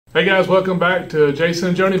Hey guys, welcome back to Jason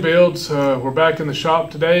and Joni Builds. We're back in the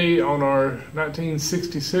shop today on our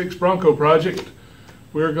 1966 Bronco project.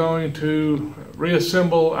 We're going to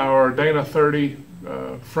reassemble our Dana 30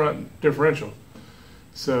 front differential.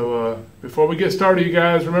 So before we get started, you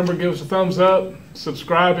guys, remember, give us a thumbs up,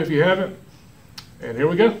 subscribe if you haven't, and here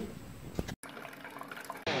we go.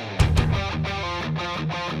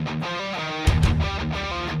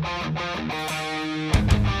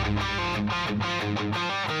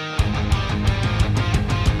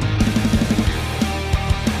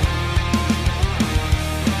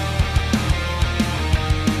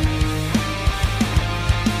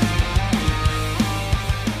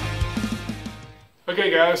 Okay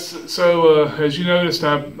guys, so as you noticed,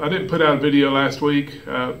 I didn't put out a video last week.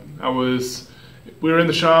 We were in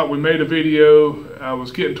the shop, we made a video, I was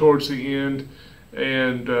getting towards the end,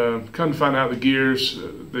 and come to find out the gears,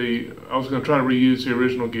 I was going to try to reuse the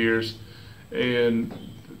original gears, and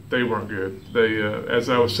they weren't good. As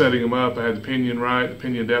I was setting them up, I had the pinion right, the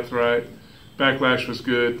pinion depth right, backlash was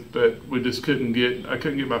good, but we just I couldn't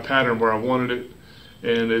get my pattern where I wanted it,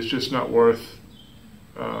 and it's just not worth,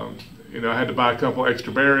 I had to buy a couple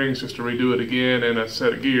extra bearings just to redo it again and a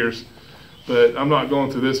set of gears. But I'm not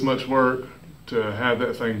going through this much work to have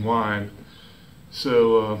that thing whine.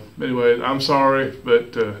 So anyway, I'm sorry,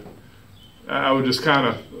 but I would just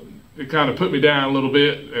it kind of put me down a little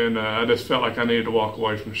bit, and I just felt like I needed to walk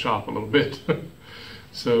away from the shop a little bit.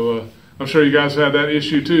 So I'm sure you guys have that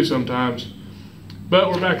issue too sometimes.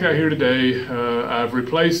 But we're back out here today. I've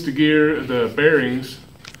replaced the bearings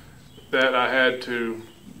that I had to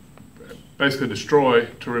basically destroy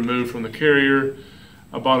to remove from the carrier.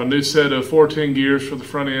 I bought a new set of 410 gears for the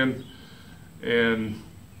front end, and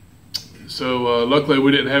so luckily we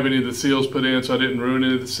didn't have any of the seals put in, so I didn't ruin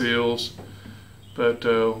any of the seals. But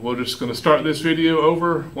we're just going to start this video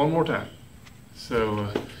over one more time.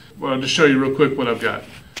 So well, I'll just show you real quick what I've got.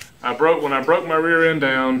 When I broke my rear end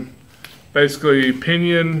down, basically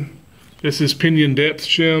this is pinion depth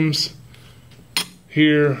shims.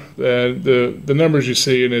 Here, the numbers you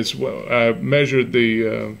see, and as well, I measured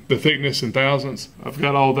the thickness in thousandths. I've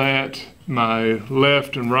got all that. My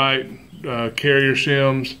left and right carrier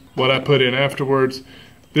shims. What I put in afterwards.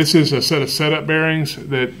 This is a set of setup bearings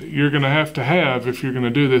that you're going to have if you're going to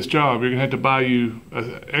do this job. You're going to have to buy you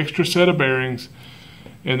an extra set of bearings,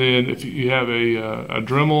 and then if you have a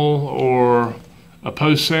Dremel or a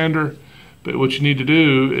post sander. But what you need to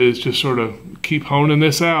do is just sort of keep honing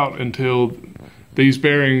this out until these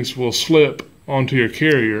bearings will slip onto your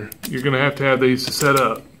carrier. You're going to have these set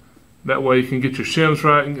up. That way you can get your shims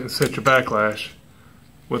right and set your backlash.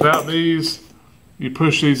 Without these, you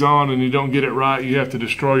push these on and you don't get it right, you have to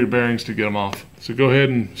destroy your bearings to get them off. So go ahead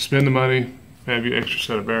and spend the money, have your extra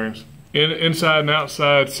set of bearings. Inside and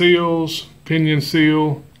outside seals, pinion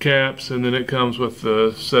seal, caps, and then it comes with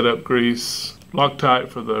the setup grease, Loctite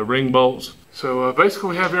for the ring bolts. So basically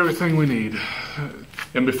we have everything we need.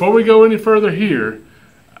 And before we go any further here,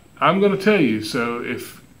 I'm going to tell you,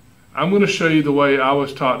 I'm going to show you the way I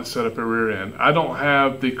was taught to set up a rear end. I don't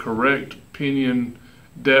have the correct pinion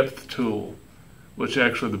depth tool, which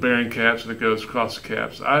actually the bearing caps that goes across the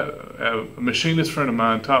caps. A machinist friend of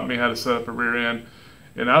mine taught me how to set up a rear end,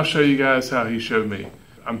 and I'll show you guys how he showed me.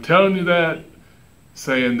 I'm telling you that,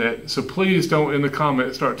 saying that, so please don't in the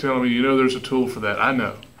comments start telling me, there's a tool for that. I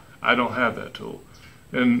know. I don't have that tool.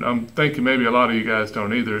 And I'm thinking maybe a lot of you guys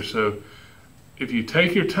don't either. So if you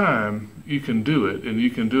take your time, you can do it. And you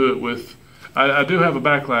can do it with, I do have a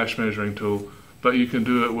backlash measuring tool, but you can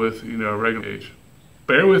do it with, a regular gauge.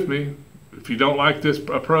 Bear with me. If you don't like this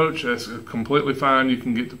approach, that's completely fine. You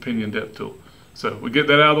can get the pinion depth tool. So we get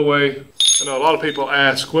that out of the way. I know a lot of people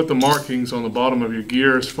ask what the markings on the bottom of your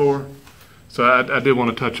gear is for. So I did want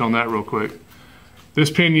to touch on that real quick.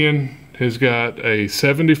 This pinion has got a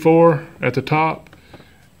 74 at the top,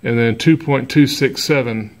 and then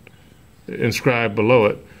 2.267 inscribed below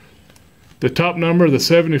it. The top number, the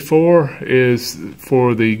 74, is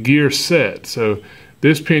for the gear set. So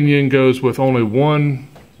this pinion goes with only one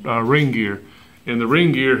ring gear, and the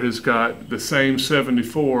ring gear has got the same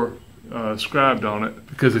 74 scribed on it.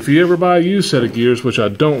 Because if you ever buy a used set of gears, which I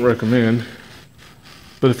don't recommend,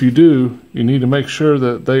 but if you do, you need to make sure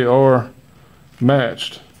that they are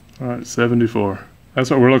matched. All right, 74. That's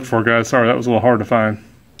what we're looking for, guys. Sorry, that was a little hard to find.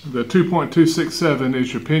 The 2.267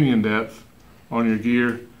 is your pinion depth on your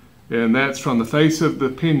gear, and that's from the face of the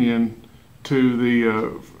pinion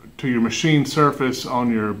to your machine surface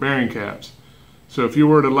on your bearing caps. So if you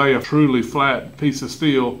were to lay a truly flat piece of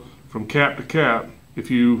steel from cap to cap,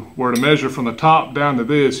 if you were to measure from the top down to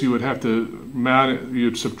this, you would have to mount it,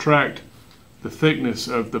 you'd subtract the thickness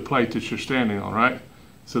of the plate that you're standing on, right?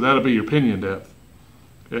 So that'll be your pinion depth.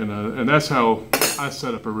 And that's how I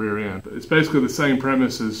set up a rear end. It's basically the same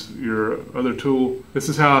premise as your other tool. This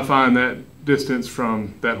is how I find that distance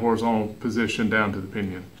from that horizontal position down to the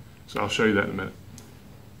pinion. So I'll show you that in a minute.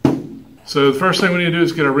 So the first thing we need to do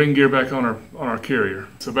is get our ring gear back on our carrier.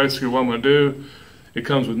 So basically what I'm going to do, it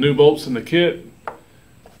comes with new bolts in the kit,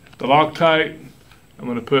 the Loctite. I'm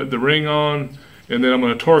going to put the ring on, and then I'm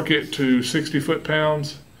going to torque it to 60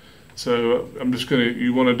 foot-pounds. So I'm just going to,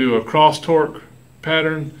 you want to do a cross torque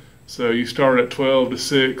pattern. So you start at 12 to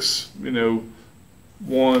 6,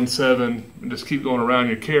 1, 7, and just keep going around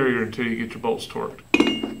your carrier until you get your bolts torqued.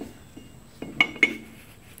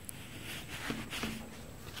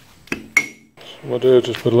 So what I'll do is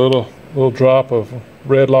just put a little drop of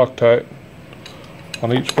red Loctite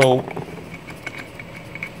on each bolt.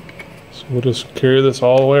 So we'll just carry this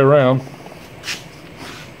all the way around.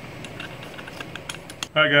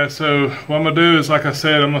 Alright guys, so what I'm going to do is, like I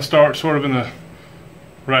said, I'm going to start sort of in the,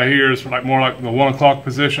 right here is like more like the 1 o'clock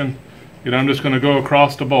position. I'm just going to go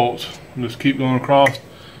across the bolts and just keep going across.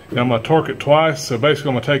 And I'm going to torque it twice, so basically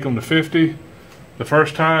I'm going to take them to 50 the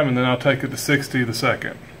first time, and then I'll take it to 60 the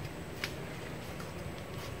second.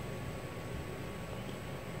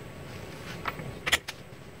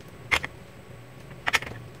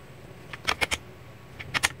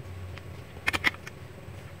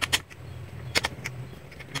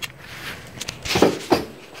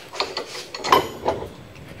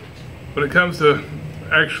 When it comes to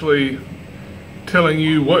actually telling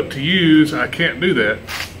you what to use, I can't do that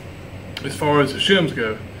as far as the shims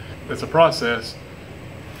go. It's a process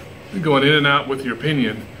going in and out with your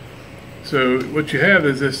pinion. So what you have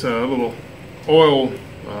is this little oil,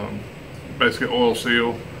 basically oil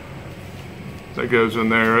seal that goes in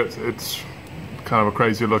there. It's kind of a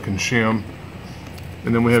crazy looking shim.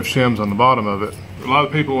 And then we have shims on the bottom of it. A lot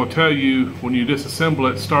of people will tell you when you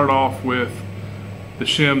disassemble it, start off with the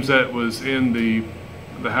shims that was in the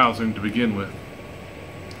housing to begin with.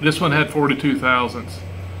 This one had 42 thousandths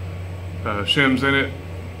shims in it.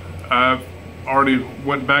 I've already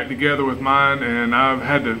went back together with mine, and I've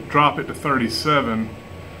had to drop it to 37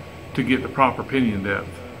 to get the proper pinion depth.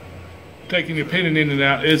 Taking your pinion in and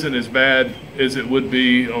out isn't as bad as it would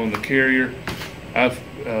be on the carrier.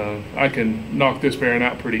 I can knock this bearing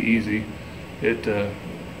out pretty easy.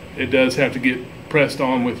 It does have to get pressed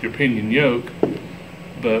on with your pinion yoke.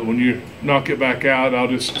 But when you knock it back out, I'll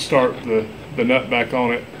just start the nut back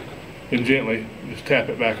on it and gently just tap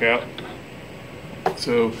it back out.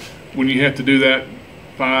 So when you have to do that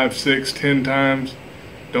 5, 6, 10 times,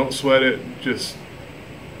 don't sweat it. Just,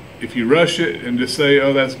 if you rush it and just say,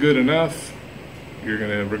 oh, that's good enough, you're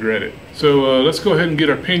going to regret it. So let's go ahead and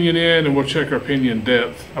get our pinion in, and we'll check our pinion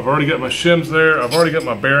depth. I've already got my shims there. I've already got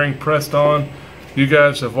my bearing pressed on. You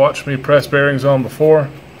guys have watched me press bearings on before.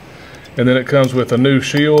 And then it comes with a new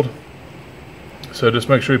shield. So just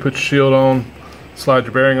make sure you put your shield on, slide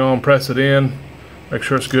your bearing on, press it in, make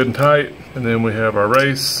sure it's good and tight. And then we have our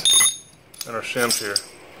race and our shims here.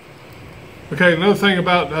 Okay, another thing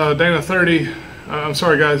about Dana 30, I'm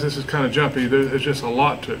sorry guys, this is kind of jumpy. There's just a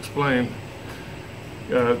lot to explain.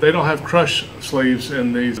 They don't have crush sleeves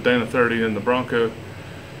in these Dana 30 and the Bronco.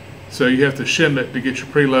 So you have to shim it to get your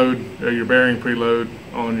preload, your bearing preload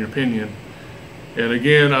on your pinion. And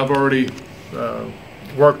again, I've already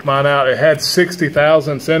worked mine out. It had 60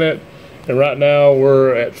 thousandths in it, and right now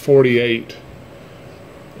we're at 48.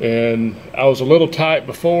 And I was a little tight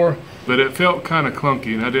before, but it felt kind of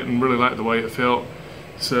clunky, and I didn't really like the way it felt.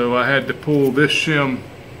 So I had to pull this shim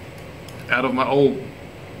out of my old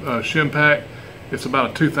shim pack. It's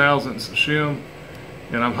about a 2 thousandths shim,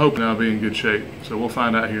 and I'm hoping I'll be in good shape. So we'll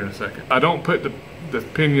find out here in a second. I don't put the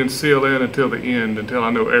pinion seal in until the end, until I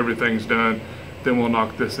know everything's done. Then we'll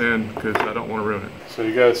knock this in because I don't want to ruin it. So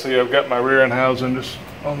you guys see I've got my rear end housing just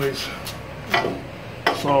on these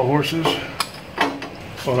saw horses.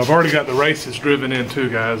 Well, I've already got the races driven in too,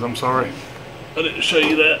 guys. I'm sorry I didn't show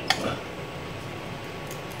you that.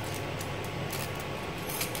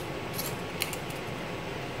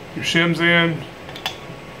 Your shim's in,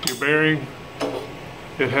 your bearing.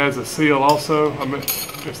 It has a seal also. I mean,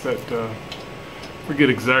 just that, forget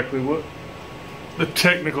exactly what the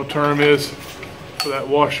technical term is for that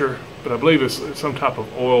washer, but I believe it's some type of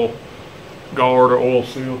oil guard or oil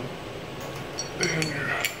seal. And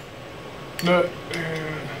your nut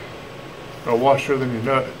and a washer, then your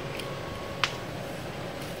nut.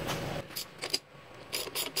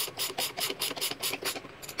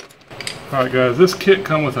 Alright guys, this kit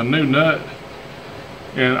comes with a new nut,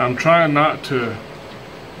 and I'm trying not to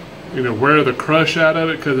wear the crush out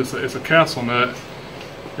of it because it's a castle nut,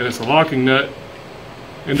 and it's a locking nut.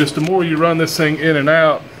 And just the more you run this thing in and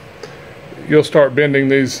out, you'll start bending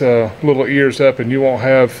these little ears up, and you won't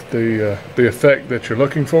have the effect that you're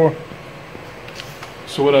looking for.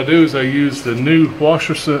 So what I do is I use the new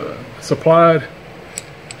washer supplied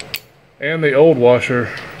and the old washer,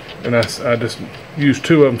 and I just use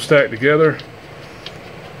two of them stacked together.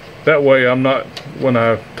 That way I'm not, when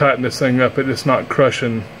I tighten this thing up, it's not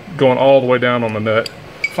crushing, going all the way down on the nut.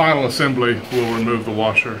 Final assembly, we'll remove the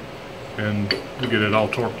washer and get it all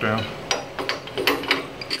torqued down.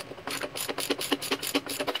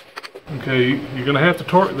 Okay, you're gonna have to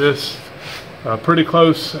torque this pretty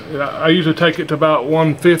close. I usually take it to about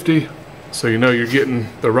 150, so you know you're getting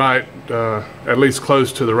the right, at least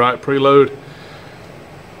close to the right preload.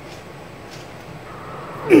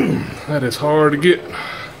 That is hard to get.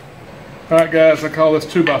 All right, guys, I call this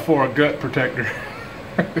 2x4 a gut protector.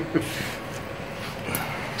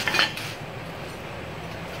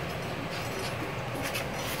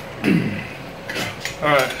 All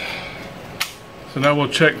right, so now we'll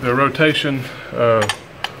check the rotation,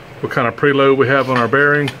 what kind of preload we have on our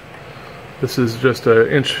bearing. This is just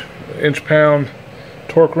an inch-pound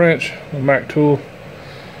torque wrench, a Mac tool.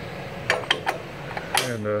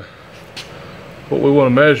 And what we want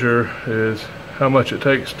to measure is how much it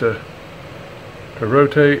takes to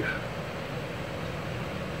rotate.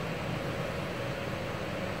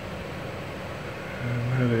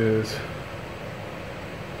 And that is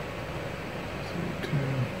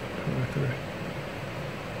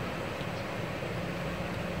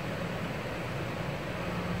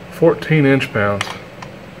 14 inch-pounds.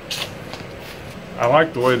 I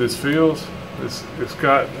like the way this feels. It's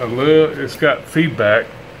got feedback,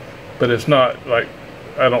 but it's not like,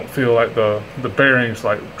 I don't feel like the bearings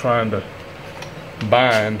like trying to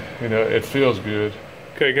bind. You know, it feels good.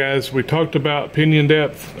 Okay, guys, we talked about pinion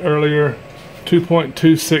depth earlier.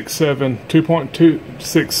 2.267.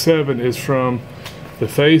 2.267 is from the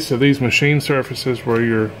face of these machine surfaces where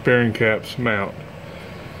your bearing caps mount.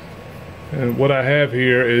 And what I have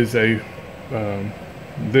here is this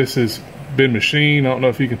has been machined. I don't know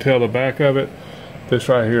if you can tell the back of it. This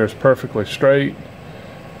right here is perfectly straight,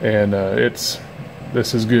 and this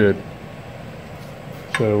is good.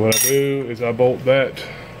 So what I do is I bolt that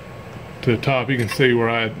to the top. You can see where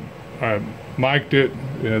I mic'd it.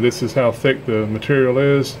 You know, this is how thick the material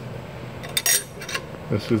is.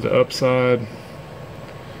 This is the upside.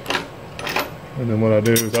 And then what I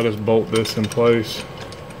do is I just bolt this in place.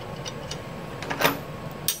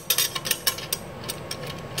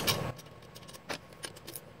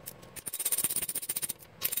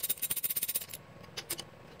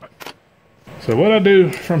 So what I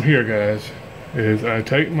do from here, guys, is I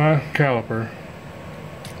take my caliper,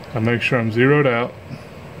 I make sure I'm zeroed out,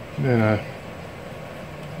 then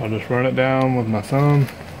I'll just run it down with my thumb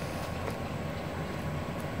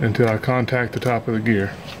until I contact the top of the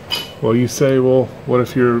gear. Well, you say, well, what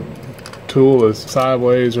if your tool is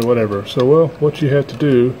sideways or whatever? So, well, what you have to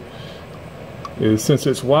do is, since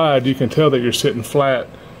it's wide, you can tell that you're sitting flat,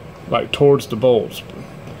 like towards the bolts.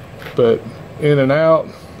 But in and out,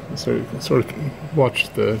 so you can sort of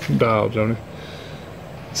watch the dial, Johnny.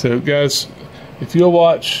 So, guys, if you'll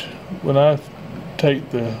watch, when I take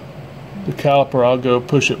the caliper, I'll go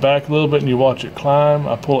push it back a little bit and you watch it climb.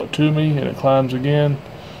 I pull it to me and it climbs again.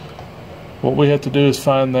 What we have to do is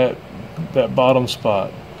find that bottom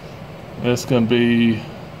spot. It's going to be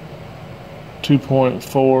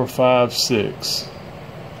 2.456.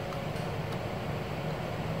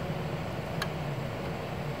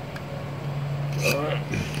 All right.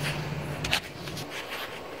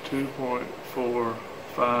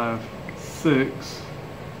 2.456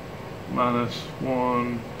 minus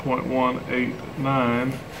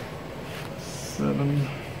 1.189,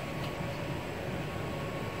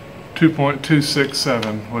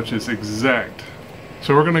 2.267, which is exact.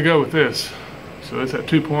 So we're going to go with this. So it's at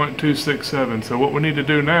 2.267. So what we need to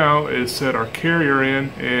do now is set our carrier in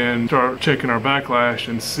and start checking our backlash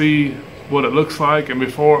and see what it looks like. And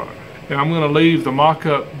I'm going to leave the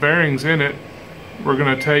mock-up bearings in it. We're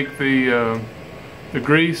going to take the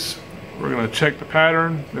grease. We're going to check the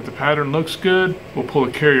pattern. If the pattern looks good, we'll pull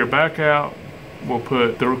the carrier back out. We'll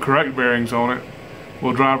put the correct bearings on it.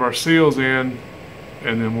 We'll drive our seals in,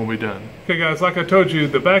 and then we'll be done. Okay, guys, like I told you,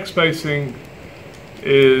 the back spacing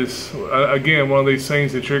is, again, one of these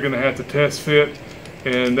things that you're going to have to test fit,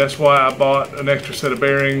 and that's why I bought an extra set of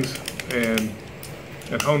bearings and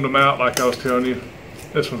honed them out like I was telling you.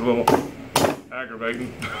 This one's a little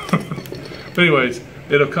aggravating. But anyways,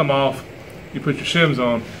 it'll come off. You put your shims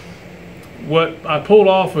on. What I pulled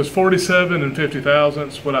off was 47 and 50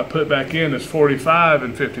 thousandths. What I put back in is 45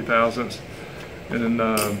 and 50 thousandths. And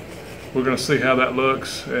then we're going to see how that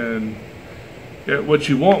looks. And what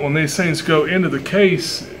you want when these things go into the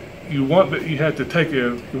case, you want to be able to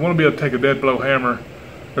take a dead blow hammer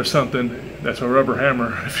or something. That's a rubber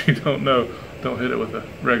hammer. If you don't know, don't hit it with a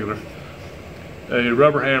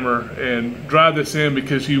rubber hammer, and drive this in,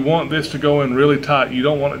 because you want this to go in really tight. You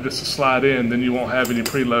don't want it just to slide in, then you won't have any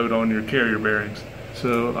preload on your carrier bearings.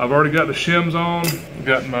 So I've already got the shims on,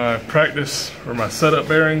 got my practice or my setup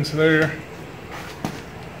bearings there.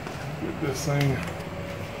 Get this thing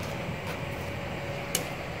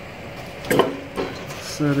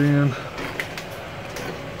set in.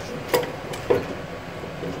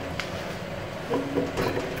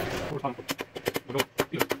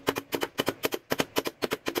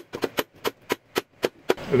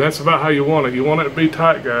 And that's about how you want it. You want it to be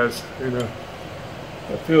tight, guys. You know,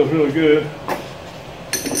 that feels really good.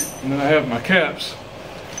 And then I have my caps.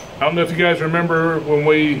 I don't know if you guys remember when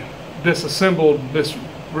we disassembled this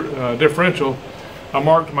differential, I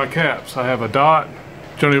marked my caps. I have a dot.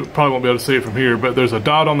 Johnny probably won't be able to see it from here, but there's a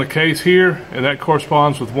dot on the case here, and that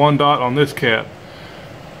corresponds with one dot on this cap.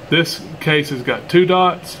 This case has got 2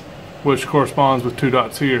 dots, which corresponds with 2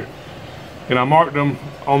 dots here. And I marked them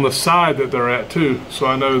on the side that they're at too, so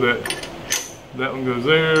I know that that one goes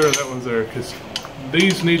there and that one's there, because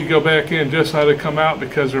these need to go back in just how they come out,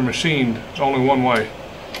 because they're machined only one way.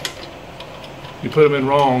 You put them in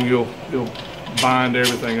wrong, you'll bind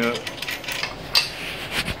everything up.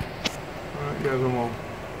 Alright guys, I'm going to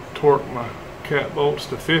torque my cap bolts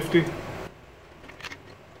to 50.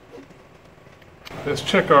 Let's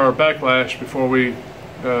check our backlash before we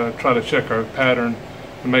try to check our pattern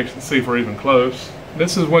and see if we're even close.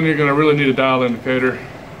 This is when you're going to really need a dial indicator.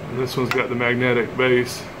 And this one's got the magnetic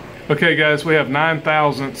base. Okay guys, we have 9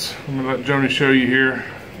 thousandths. I'm going to let Joni show you here.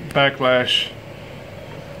 Backlash.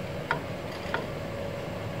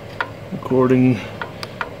 According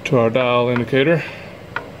to our dial indicator.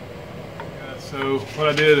 So what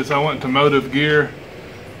I did is I went to Motive Gear.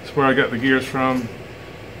 That's where I got the gears from.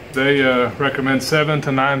 They recommend 7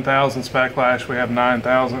 to 9 thousandths backlash. We have 9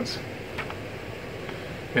 thousandths.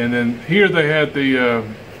 And then here they had the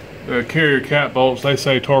carrier cap bolts. They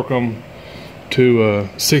say torque them to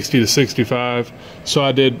 60 to 65. So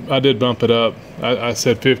I did bump it up. I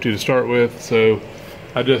said 50 to start with, so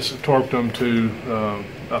I just torqued them to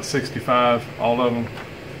about 65, all of them.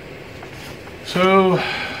 So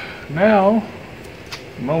now,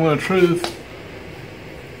 moment of truth.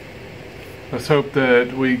 Let's hope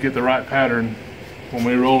that we get the right pattern when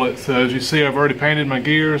we roll it. So as you see, I've already painted my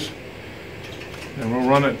gears. And we'll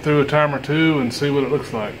run it through a time or two and see what it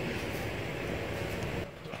looks like.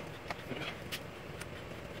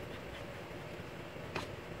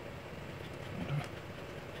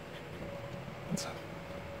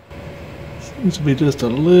 Seems to be just a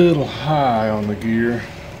little high on the gear.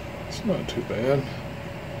 It's not too bad.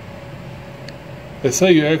 They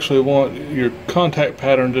say you actually want your contact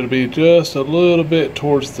pattern to be just a little bit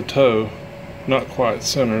towards the toe, not quite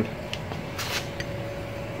centered.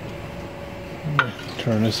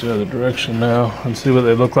 Turn this the other direction now and see what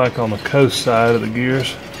they look like on the coast side of the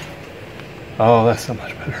gears. Oh, that's so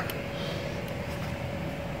much better.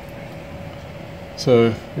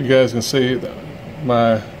 So you guys can see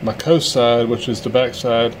my coast side, which is the back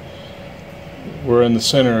side, we're in the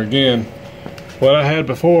center again. What I had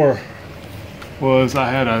before was I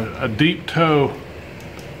had a deep toe.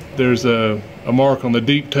 There's a mark on the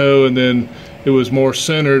deep toe, and then it was more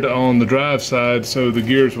centered on the drive side, so the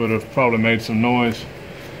gears would have probably made some noise.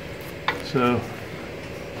 So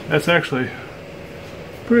that's actually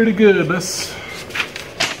pretty good. Let's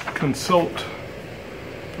consult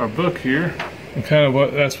our book here. And kind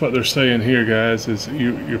of that's what they're saying here, guys, is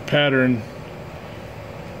your pattern,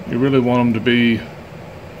 you really want them to be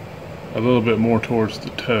a little bit more towards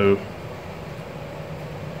the toe.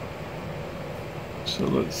 So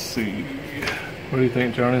let's see. What do you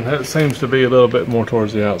think, Johnny? That seems to be a little bit more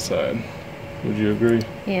towards the outside. Would you agree?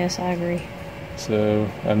 Yes, I agree. So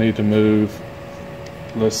I need to move.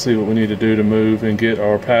 Let's see what we need to do to move and get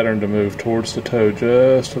our pattern to move towards the toe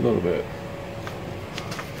just a little bit.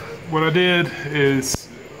 What I did is,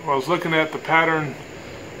 I was looking at the pattern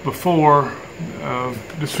before,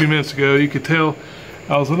 just a few minutes ago. You could tell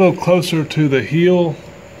I was a little closer to the heel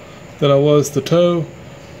than I was the toe.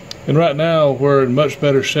 And right now we're in much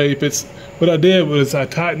better shape. What I did was I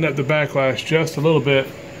tightened up the backlash just a little bit.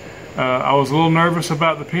 I was a little nervous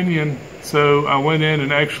about the pinion, so I went in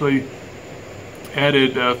and actually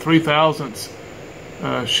added 3 thousandths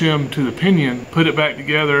shim to the pinion, put it back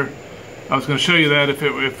together. I was going to show you that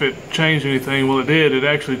if it changed anything. Well, it did. It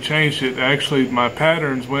actually changed it. Actually, my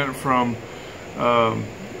patterns went from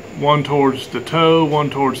one towards the toe, one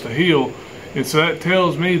towards the heel. And so that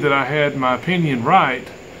tells me that I had my pinion right,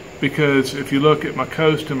 because if you look at my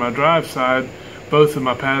coast and my drive side, both of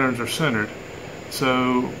my patterns are centered.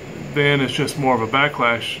 So then it's just more of a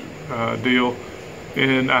backlash deal.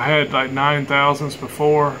 And I had like 9 thousandths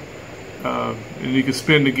before, and you can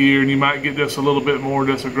spin the gear and you might get just a little bit more,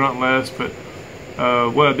 just a grunt less, but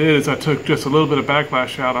what I did is I took just a little bit of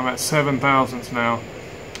backlash out. I'm at 7 thousandths now,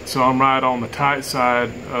 so I'm right on the tight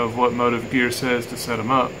side of what Motive Gear says to set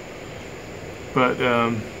them up. But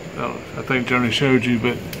I think Johnny showed you,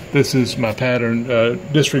 but this is my pattern.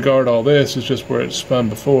 Disregard all this, it's just where it's spun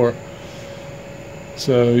before.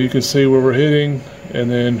 So you can see where we're hitting, and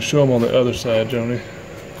then show them on the other side, Johnny.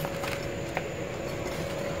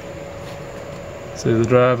 See the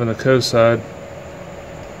drive and the coast side.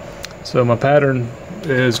 So my pattern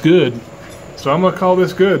is good. So I'm gonna call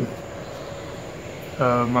this good.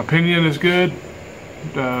 My pinion is good.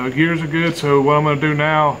 Gears are good. So what I'm gonna do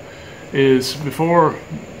now is, before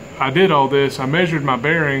I did all this, I measured my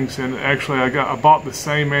bearings, and actually I bought the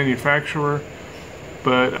same manufacturer,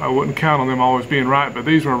 but I wouldn't count on them always being right, but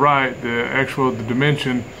these were right. The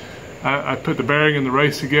dimension, I put the bearing and the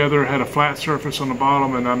race together, had a flat surface on the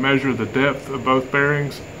bottom, and I measured the depth of both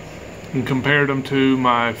bearings and compared them to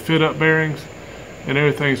my fit up bearings, and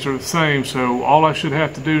everything's the same. So all I should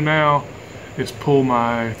have to do now is pull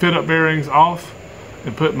my fit up bearings off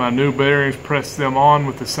and put my new bearings, press them on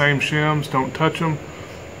with the same shims, don't touch them,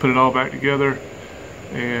 put it all back together,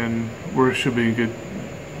 and we should be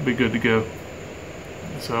good to go.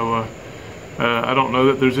 So I don't know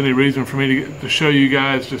that there's any reason for me to show you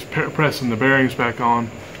guys just pressing the bearings back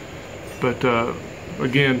on, but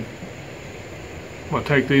again, I'm gonna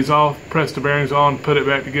take these off, press the bearings on, put it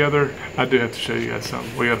back together. I do have to show you guys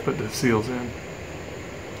something. We got to put the seals in.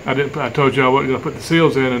 I told you I wasn't going to put the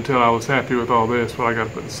seals in until I was happy with all this, but I got to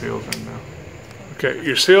put the seals in now. Okay,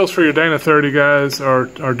 your seals for your Dana 30, guys, are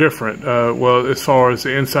different. Well, as far as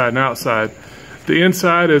the inside and outside. The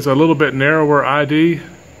inside is a little bit narrower ID.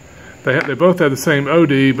 They both have the same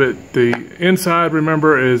OD, but the inside,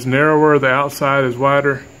 remember, is narrower, the outside is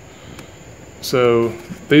wider. So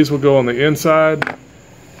these will go on the inside,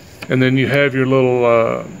 and then you have your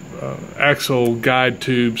little axle guide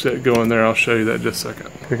tubes that go in there. I'll show you that in just a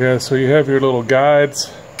second. Okay guys, so you have your little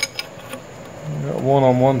guides. You got one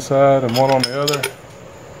on one side and one on the other.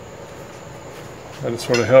 That just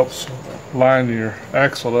sort of helps line your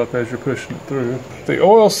axle up as you're pushing it through. The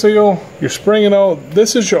oil seal, you're springing all,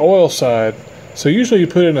 this is your oil side. So usually you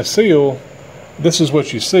put in a seal, this is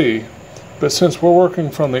what you see. But since we're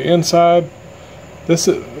working from the inside, this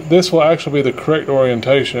will actually be the correct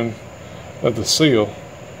orientation of the seal.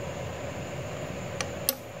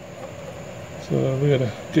 So we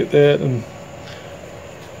gotta get that, and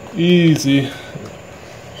easy.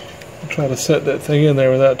 Try to set that thing in there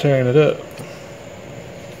without tearing it up.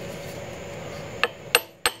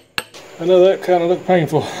 I know that kind of looked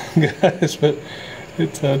painful, guys, but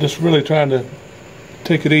it's just really trying to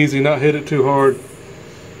take it easy, not hit it too hard.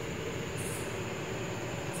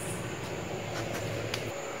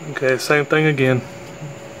 Okay, same thing again.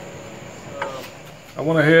 I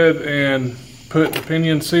went ahead and put the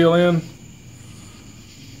pinion seal in.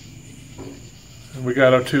 And we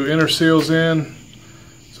got our two inner seals in.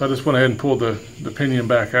 So I just went ahead and pulled the pinion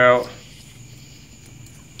back out.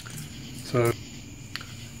 So,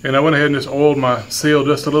 and I went ahead and just oiled my seal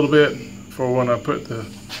just a little bit for when I put the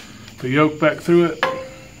yoke back through it.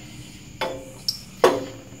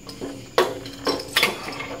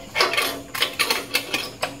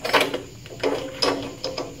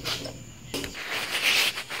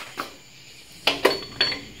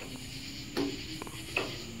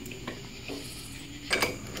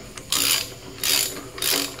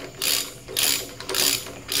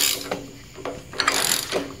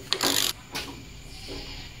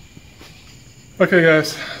 Okay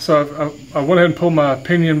guys, so I went ahead and pulled my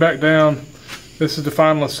pinion back down. This is the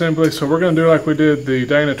final assembly, so we're going to do like we did the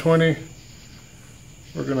Dana 20.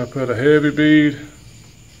 We're going to put a heavy bead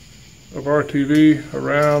of RTV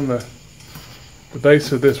around the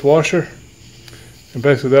base of this washer, and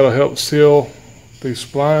basically that'll help seal these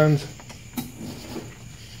splines.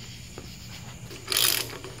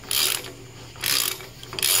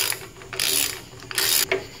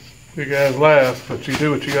 You guys laugh, but you do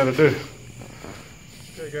what you got to do.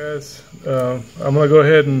 Okay guys, I'm going to go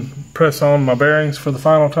ahead and press on my bearings for the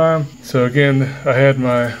final time. So again, I had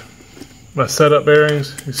my setup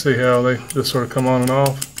bearings. You see how they just sort of come on and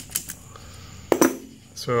off.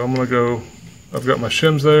 So I'm going to go, I've got my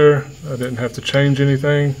shims there. I didn't have to change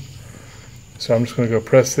anything. So I'm just going to go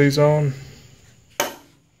press these on.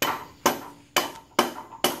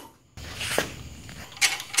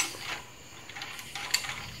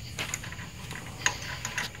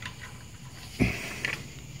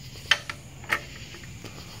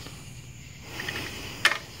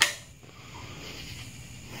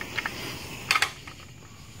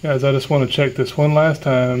 Guys, I just want to check this one last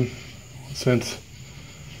time since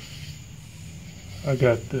I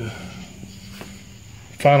got the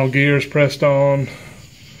final gears pressed on.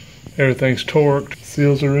 Everything's torqued.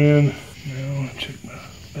 Seals are in. Now I want to check my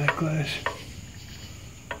backlash.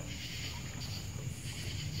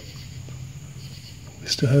 We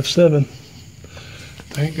still have 7.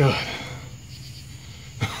 Thank God.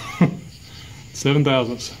 7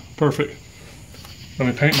 thousandths. Perfect. Let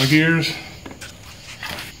me paint my gears.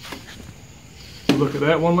 Look at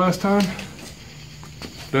that one last time.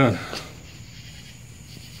 Done.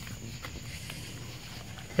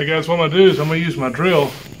 Hey guys, what I'm gonna do is I'm gonna use my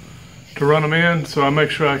drill to run them in, so I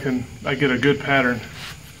make sure I get a good pattern.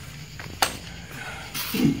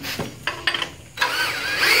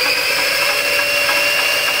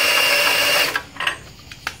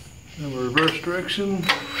 Now reverse direction.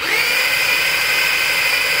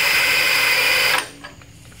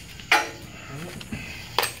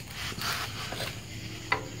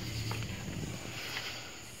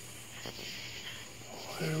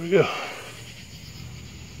 There we go.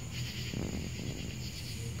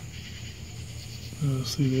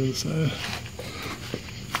 Let's see the other side.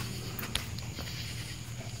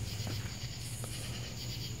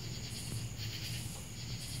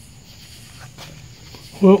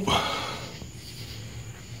 Well,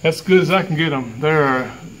 that's as good as I can get them.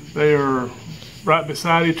 They are right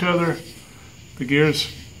beside each other. The gears,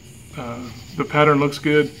 the pattern looks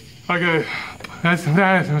good. Okay, that's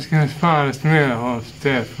nice. I'm just gonna find a smell on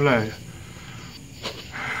that flag.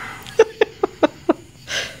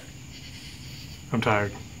 I'm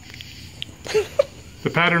tired. The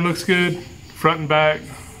pattern looks good, front and back.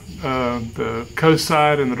 The coast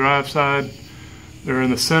side and the drive side, they're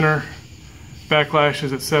in the center. Backlash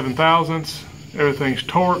is at 7 thousandths. Everything's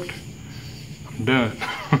torqued. I'm done.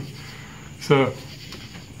 So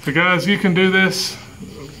guys, you can do this.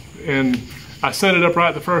 And I set it up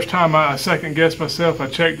right the first time. I second guessed myself. I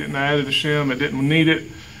checked it and I added a shim. It didn't need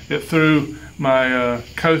it. It threw my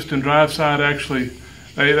coast and drive side actually.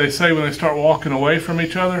 They say when they start walking away from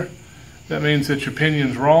each other, that means that your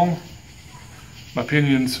pinion's wrong. My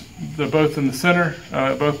pinions, they're both in the center.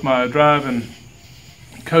 Both my drive and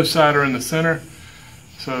coast side are in the center.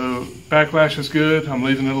 So backlash is good. I'm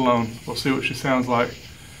leaving it alone. We'll see what she sounds like.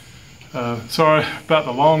 Sorry about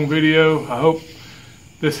the long video. I hope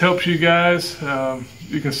this helps you guys.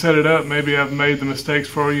 You can set it up. Maybe I've made the mistakes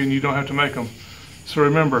for you and you don't have to make them. So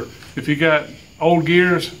remember, if you got old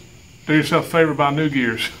gears, do yourself a favor, buy new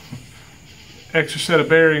gears. Extra set of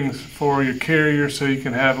bearings for your carrier so you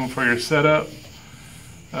can have them for your setup.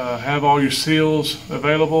 Have all your seals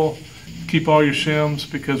available. Keep all your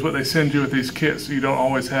shims, because what they send you with these kits, you don't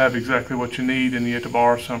always have exactly what you need and you have to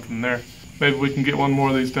borrow some from there. Maybe we can get one more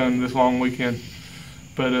of these done this long weekend.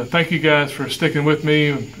 But thank you guys for sticking with me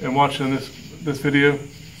and watching this video.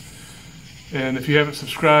 And if you haven't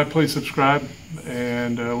subscribed, please subscribe.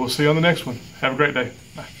 And we'll see you on the next one. Have a great day.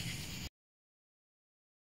 Bye.